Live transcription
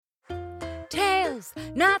fuzz,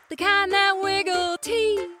 not the kind that wiggle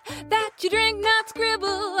tea, that you drink, not scribble,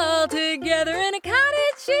 all together in a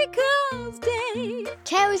cottage she calls day.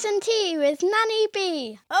 Tales and Tea with Nanny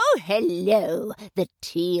B. Oh, hello. The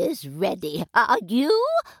tea is ready. Are you?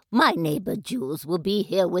 My neighbor Jules will be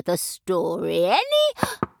here with a story any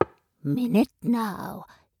minute now.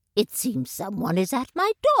 It seems someone is at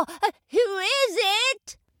my door. Who is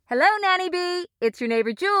it? Hello, Nanny B. It's your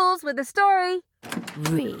neighbor Jules with a story.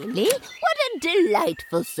 Really? What a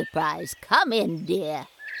delightful surprise. Come in, dear.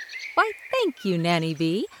 Why, thank you, Nanny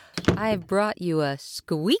B. I've brought you a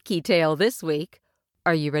squeaky tale this week.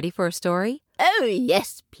 Are you ready for a story? Oh,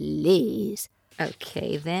 yes, please.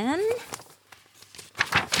 Okay, then.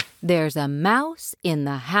 There's a mouse in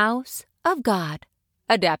the house of God.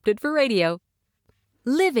 Adapted for radio.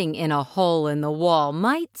 Living in a hole in the wall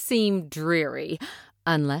might seem dreary,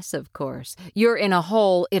 unless, of course, you're in a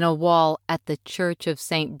hole in a wall at the Church of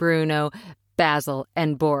St. Bruno, Basil,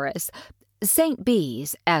 and Boris. St.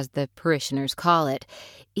 Bees, as the parishioners call it,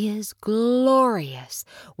 is glorious,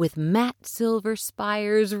 with matte silver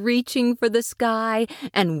spires reaching for the sky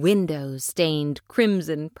and windows stained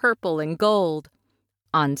crimson, purple, and gold.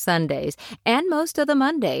 On Sundays, and most of the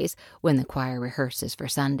Mondays, when the choir rehearses for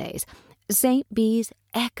Sundays, St. Bees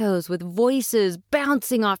echoes with voices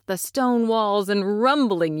bouncing off the stone walls and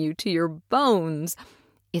rumbling you to your bones.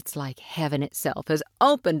 It's like heaven itself has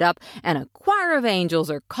opened up and a choir of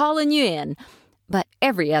angels are calling you in. But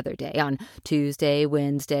every other day, on Tuesday,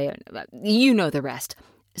 Wednesday, you know the rest,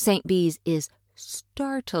 St. Bees is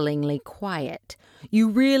startlingly quiet. You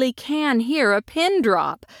really can hear a pin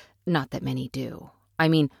drop. Not that many do. I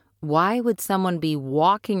mean, why would someone be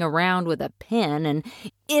walking around with a pin? And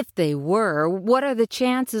if they were, what are the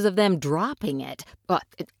chances of them dropping it? But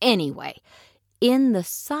anyway, in the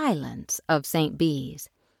silence of St. Bees,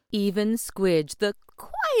 even Squidge, the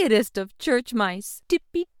quietest of church mice,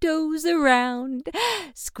 tippy-toes around.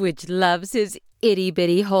 Squidge loves his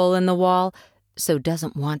itty-bitty hole in the wall, so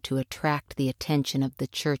doesn't want to attract the attention of the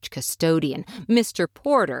church custodian, Mr.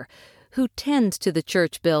 Porter, who tends to the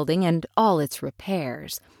church building and all its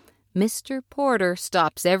repairs. Mr. Porter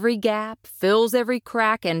stops every gap, fills every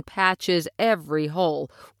crack, and patches every hole.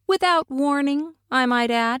 Without warning, I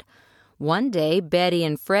might add. One day, Betty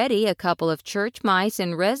and Freddie, a couple of church mice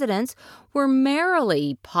in residence, were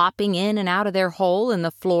merrily popping in and out of their hole in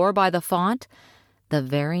the floor by the font. The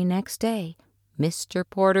very next day, Mr.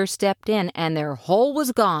 Porter stepped in, and their hole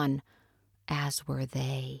was gone, as were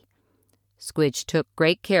they. Squidge took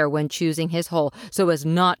great care when choosing his hole so as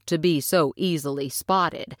not to be so easily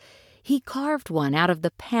spotted. He carved one out of the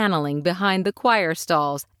paneling behind the choir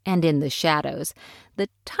stalls and in the shadows, the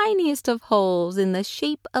tiniest of holes in the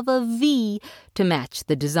shape of a V to match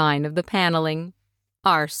the design of the paneling.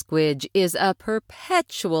 Our Squidge is a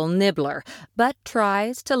perpetual nibbler, but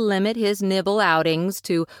tries to limit his nibble outings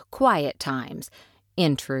to quiet times.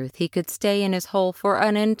 In truth, he could stay in his hole for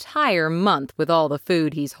an entire month with all the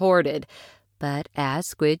food he's hoarded. But as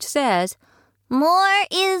Squidge says, more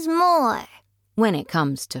is more when it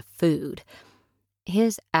comes to food.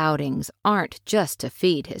 His outings aren't just to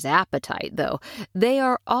feed his appetite, though. They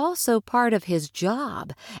are also part of his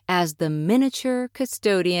job as the miniature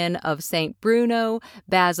custodian of St. Bruno,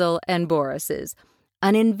 Basil, and Boris's,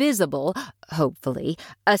 an invisible, hopefully,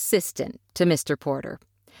 assistant to Mr. Porter.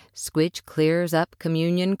 Squidge clears up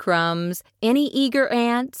communion crumbs, any eager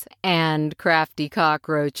ants, and crafty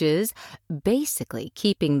cockroaches, basically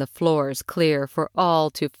keeping the floors clear for all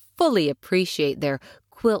to fully appreciate their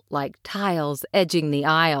quilt-like tiles edging the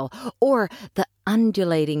aisle, or the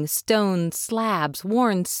undulating stone slabs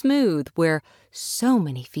worn smooth where so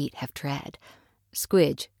many feet have tread.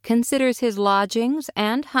 Squidge considers his lodgings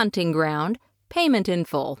and hunting ground payment in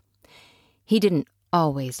full. He didn't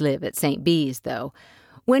always live at St. Bees, though.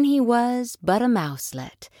 When he was but a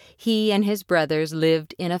mouselet, he and his brothers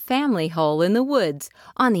lived in a family hole in the woods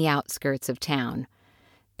on the outskirts of town.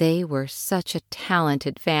 They were such a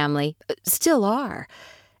talented family, still are.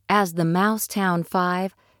 As the Mousetown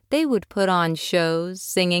Five, they would put on shows,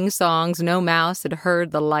 singing songs no mouse had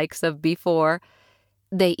heard the likes of before.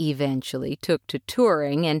 They eventually took to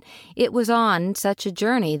touring, and it was on such a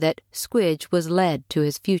journey that Squidge was led to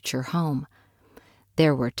his future home.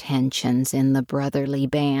 There were tensions in the brotherly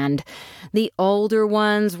band. The older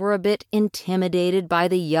ones were a bit intimidated by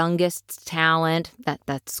the youngest's talent,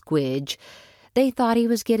 that's Squidge. They thought he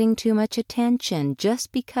was getting too much attention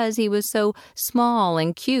just because he was so small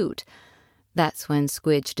and cute. That's when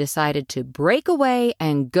Squidge decided to break away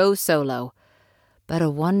and go solo. But a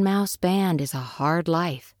one-mouse band is a hard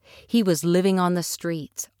life. He was living on the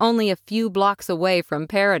streets, only a few blocks away from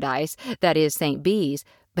Paradise, that is St. Bees,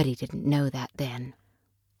 But he didn't know that then.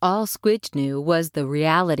 All Squidge knew was the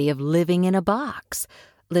reality of living in a box,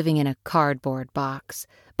 living in a cardboard box,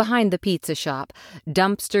 behind the pizza shop,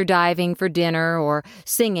 dumpster diving for dinner or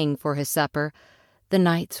singing for his supper. The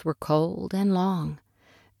nights were cold and long.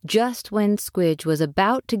 Just when Squidge was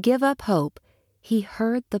about to give up hope, he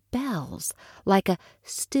heard the bells, like a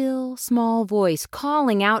still, small voice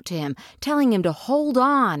calling out to him, telling him to hold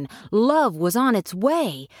on. Love was on its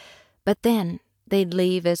way. But then they'd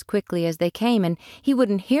leave as quickly as they came, and he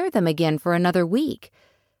wouldn't hear them again for another week.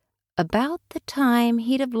 About the time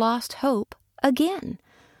he'd have lost hope again.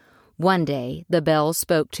 One day the bells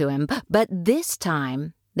spoke to him, but this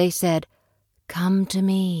time they said, "Come to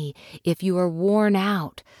me. If you are worn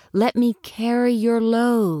out, let me carry your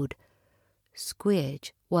load."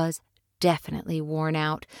 Squidge was definitely worn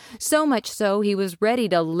out, so much so he was ready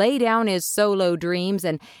to lay down his solo dreams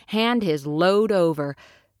and hand his load over.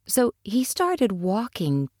 So he started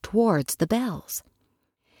walking towards the bells.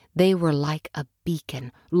 They were like a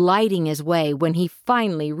beacon, lighting his way when he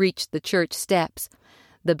finally reached the church steps.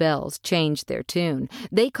 The bells changed their tune.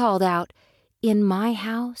 They called out, "In my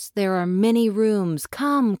house there are many rooms.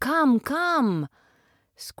 Come, come, come."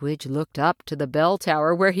 Squidge looked up to the bell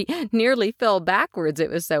tower where he nearly fell backwards,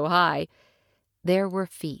 it was so high. There were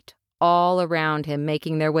feet all around him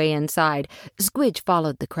making their way inside. Squidge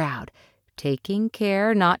followed the crowd, taking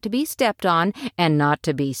care not to be stepped on and not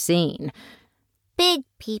to be seen. Big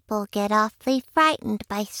people get awfully frightened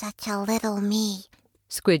by such a little me,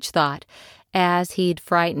 Squidge thought, as he'd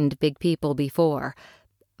frightened big people before.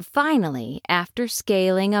 Finally, after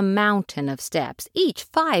scaling a mountain of steps, each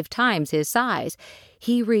 5 times his size,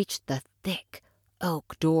 he reached the thick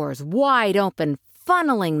oak doors wide open,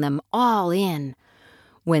 funneling them all in.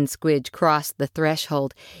 When Squidge crossed the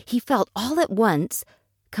threshold, he felt all at once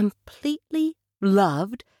completely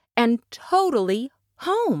loved and totally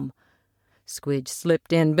home. Squidge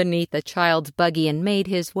slipped in beneath a child's buggy and made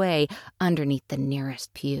his way underneath the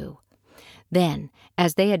nearest pew. Then,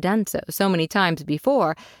 as they had done so many times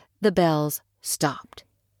before, the bells stopped.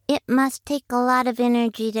 "It must take a lot of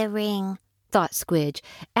energy to ring," thought Squidge,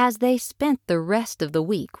 as they spent the rest of the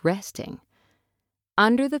week resting.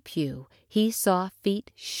 Under the pew, he saw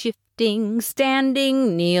feet shifting,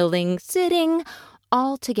 standing, kneeling, sitting,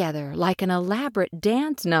 all together like an elaborate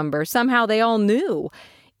dance number somehow they all knew.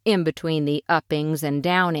 In between the uppings and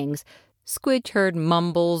downings, Squidge heard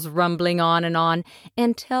mumbles rumbling on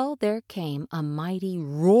until there came a mighty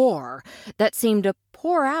roar that seemed to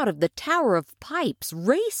pour out of the tower of pipes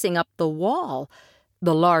racing up the wall.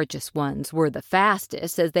 The largest ones were the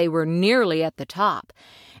fastest, as they were nearly at the top,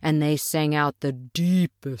 and they sang out the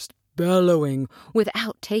deepest bellowing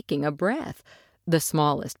without taking a breath. The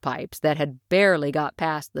smallest pipes, that had barely got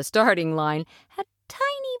past the starting line, had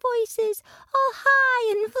tiny voices, all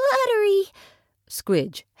high and fluttery.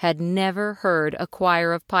 Squidge had never heard a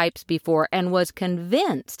choir of pipes before and was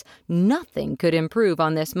convinced nothing could improve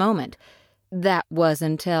on this moment. That was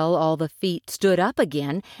until all the feet stood up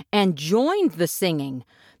again and joined the singing.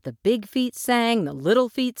 The big feet sang, the little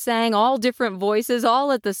feet sang, all different voices,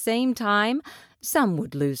 all at the same time. Some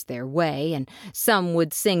would lose their way and some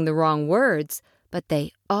would sing the wrong words, but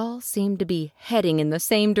they all seemed to be heading in the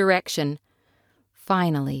same direction.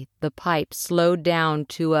 Finally, the pipe slowed down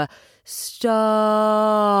to a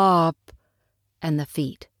stop, and the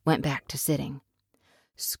feet went back to sitting.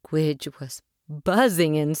 Squidge was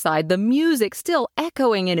buzzing inside, the music still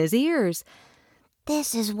echoing in his ears.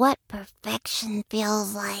 "This is what perfection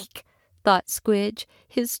feels like," thought Squidge,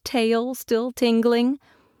 his tail still tingling.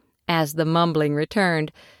 As the mumbling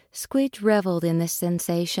returned, Squidge reveled in this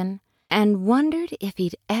sensation and wondered if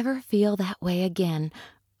he'd ever feel that way again,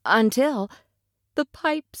 until the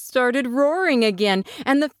pipes started roaring again,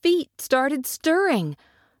 and the feet started stirring.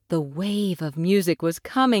 The wave of music was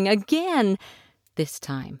coming again. This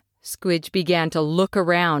time, Squidge began to look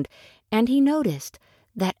around, and he noticed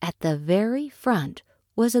that at the very front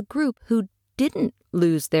was a group who didn't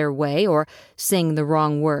lose their way or sing the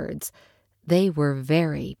wrong words. They were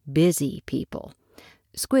very busy people.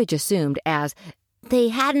 Squidge assumed as they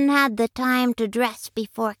hadn't had the time to dress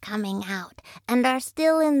before coming out and are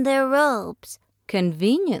still in their robes.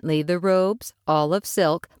 Conveniently, the robes, all of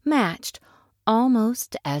silk, matched,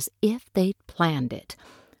 almost as if they'd planned it.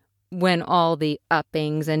 When all the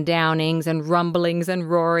uppings and downings and rumblings and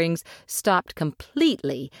roarings stopped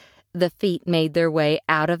completely, the feet made their way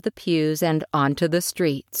out of the pews and onto the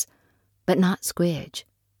streets. But not Squidge.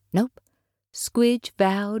 Nope. Squidge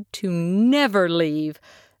vowed to never leave.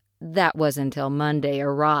 That was until Monday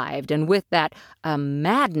arrived, and with that, a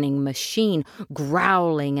maddening machine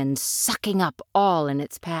growling and sucking up all in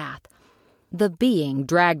its path. The being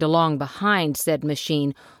dragged along behind said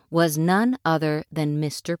machine was none other than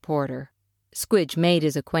Mr. Porter. Squidge made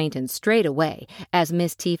his acquaintance straight away as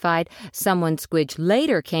Miss Teafied, someone Squidge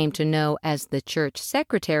later came to know as the church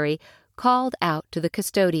secretary, called out to the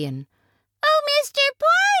custodian. "Oh, Mr.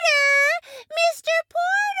 Porter! Mr.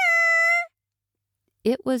 Porter!"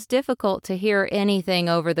 It was difficult to hear anything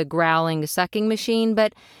over the growling sucking machine,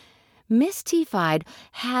 but Miss Teafied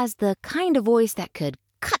has the kind of voice that could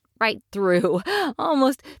cut right through,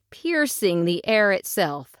 almost piercing the air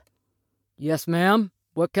itself. "Yes, ma'am.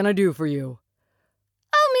 What can I do for you?"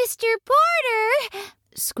 "Oh, Mr. Porter!"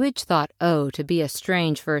 Squidge thought O to be a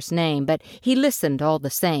strange first name, but he listened all the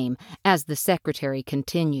same as the secretary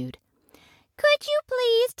continued. "Could you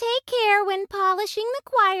please take care when polishing the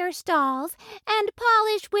choir stalls and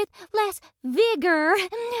polish with less vigor?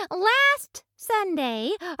 Last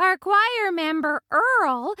Sunday, our choir member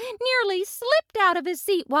Earl nearly slipped out of his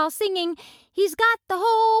seat while singing, 'He's got the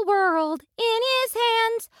whole world in his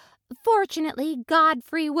hands.' Fortunately,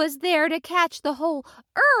 Godfrey was there to catch the whole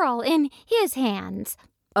Earl in his hands."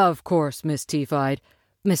 "Of course, Miss Teafied,"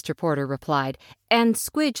 Mr. Porter replied, and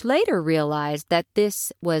Squidge later realized that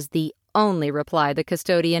this was the only reply the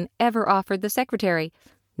custodian ever offered the secretary.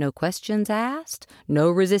 No questions asked, no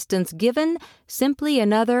resistance given, simply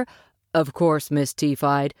another, "Of course, Miss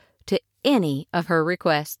Teafied," to any of her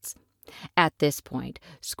requests. At this point,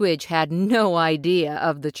 Squidge had no idea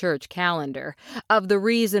of the church calendar, of the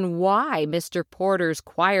reason why Mr. Porter's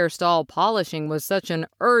choir stall polishing was such an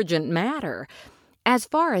urgent matter. As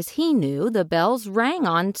far as he knew, the bells rang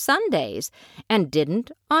on Sundays and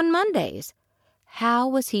didn't on Mondays. How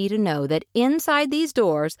was he to know that inside these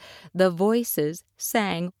doors the voices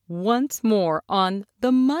sang once more on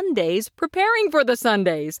the Mondays, preparing for the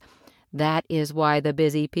Sundays? That is why the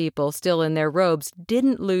busy people still in their robes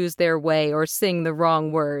didn't lose their way or sing the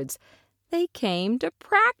wrong words. They came to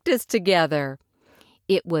practice together.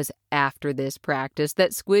 It was after this practice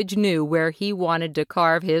that Squidge knew where he wanted to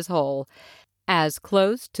carve his hole, as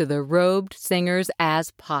close to the robed singers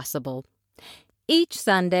as possible. Each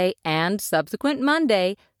Sunday and subsequent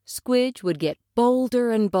Monday, Squidge would get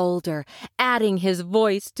bolder and bolder, adding his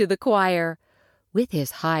voice to the choir. With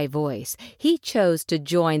his high voice, he chose to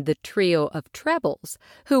join the trio of trebles,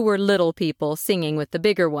 who were little people singing with the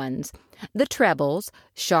bigger ones. The trebles,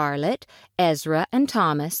 Charlotte, Ezra, and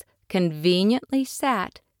Thomas, conveniently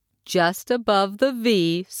sat just above the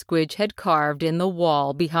V Squidge had carved in the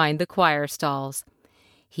wall behind the choir stalls.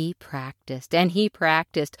 He practiced and he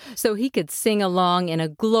practiced so he could sing along in a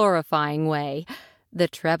glorifying way. The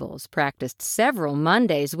trebles practiced several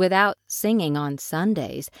Mondays without singing on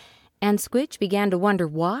Sundays, and Squidge began to wonder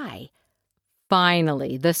why.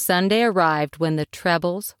 Finally, the Sunday arrived when the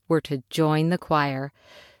trebles were to join the choir.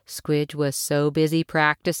 Squidge was so busy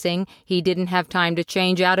practicing, he didn't have time to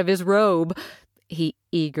change out of his robe. He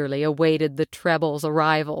eagerly awaited the trebles'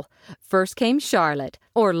 arrival. First came Charlotte,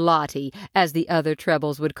 or Lottie, as the other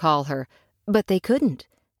trebles would call her. But they couldn't,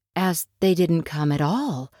 as they didn't come at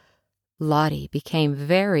all. Lottie became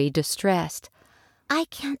very distressed. "I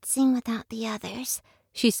can't sing without the others,"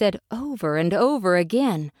 she said over and over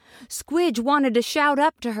again. Squidge wanted to shout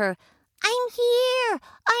up to her, "I'm here!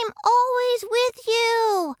 I'm always with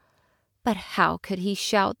you!" But how could he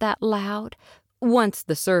shout that loud? Once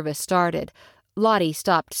the service started, Lottie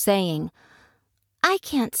stopped saying, "I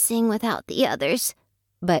can't sing without the others,"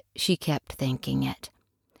 but she kept thinking it.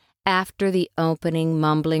 After the opening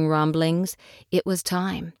mumbling rumblings, it was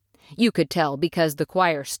time. You could tell because the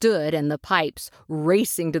choir stood and the pipes,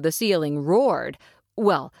 racing to the ceiling, roared.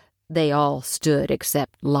 Well, they all stood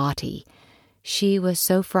except Lottie. She was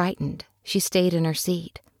so frightened, she stayed in her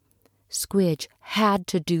seat. Squidge had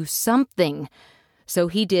to do something. So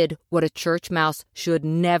he did what a church mouse should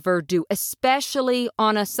never do, especially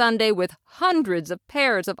on a Sunday with hundreds of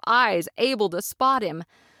pairs of eyes able to spot him.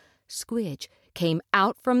 Squidge came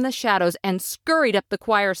out from the shadows and scurried up the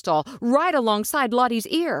choir stall, right alongside Lottie's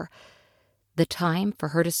ear. The time for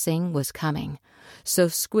her to sing was coming, so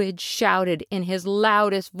Squidge shouted in his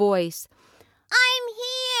loudest voice, "I'm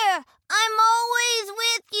here! I'm always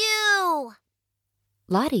with you!"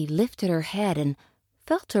 Lottie lifted her head and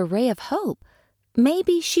felt a ray of hope.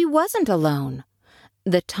 Maybe she wasn't alone.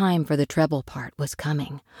 The time for the treble part was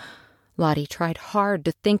coming. Lottie tried hard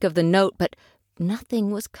to think of the note, but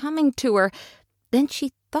nothing was coming to her. Then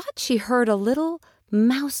she thought she heard a little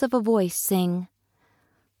mouse of a voice sing,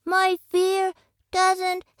 "My fear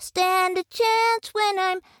doesn't stand a chance when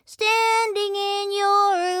I'm standing in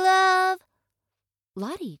your love."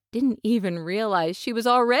 Lottie didn't even realize she was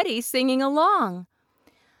already singing along.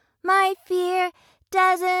 "My fear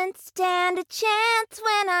doesn't stand a chance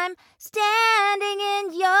when I'm standing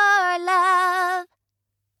in your love.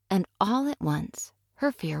 And all at once,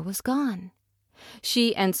 her fear was gone.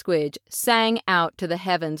 She and Squidge sang out to the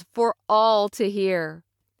heavens for all to hear.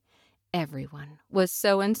 Everyone was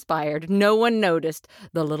so inspired, no one noticed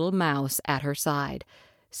the little mouse at her side.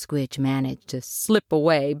 Squidge managed to slip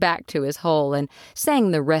away back to his hole and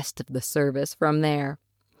sang the rest of the service from there.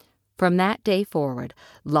 From that day forward,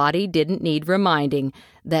 Lottie didn't need reminding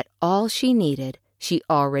that all she needed, she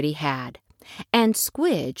already had. And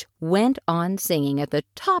Squidge went on singing at the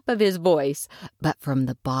top of his voice, but from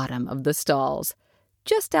the bottom of the stalls,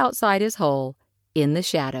 just outside his hole, in the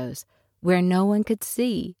shadows, where no one could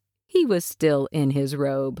see. He was still in his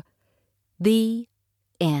robe. The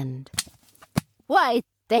end. Why,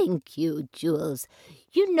 thank you, Jules.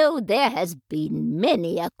 You know there has been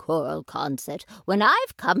many a choral concert when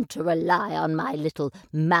I've come to rely on my little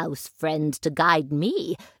mouse friends to guide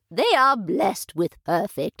me. They are blessed with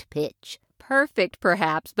perfect pitch. Perfect,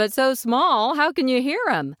 perhaps, but so small, how can you hear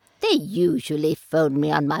 'em? They usually phone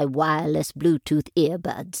me on my wireless Bluetooth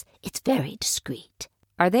earbuds. It's very discreet.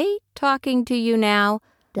 Are they talking to you now?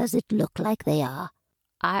 Does it look like they are?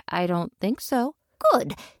 I don't think so.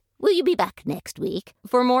 Good. Will you be back next week?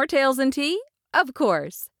 For more Tales and Tea? Of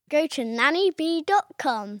course. Go to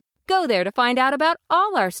nannybee.com. Go there to find out about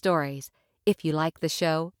all our stories. If you like the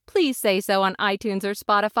show, please say so on iTunes or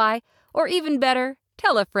Spotify, or even better,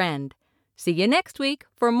 tell a friend. See you next week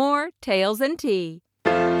for more Tales and Tea.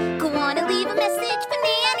 Go on and leave a message for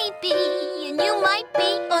Nanny Bee, and you might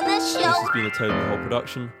be on the show. This has been a Toad and the Hole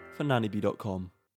production for nannybee.com.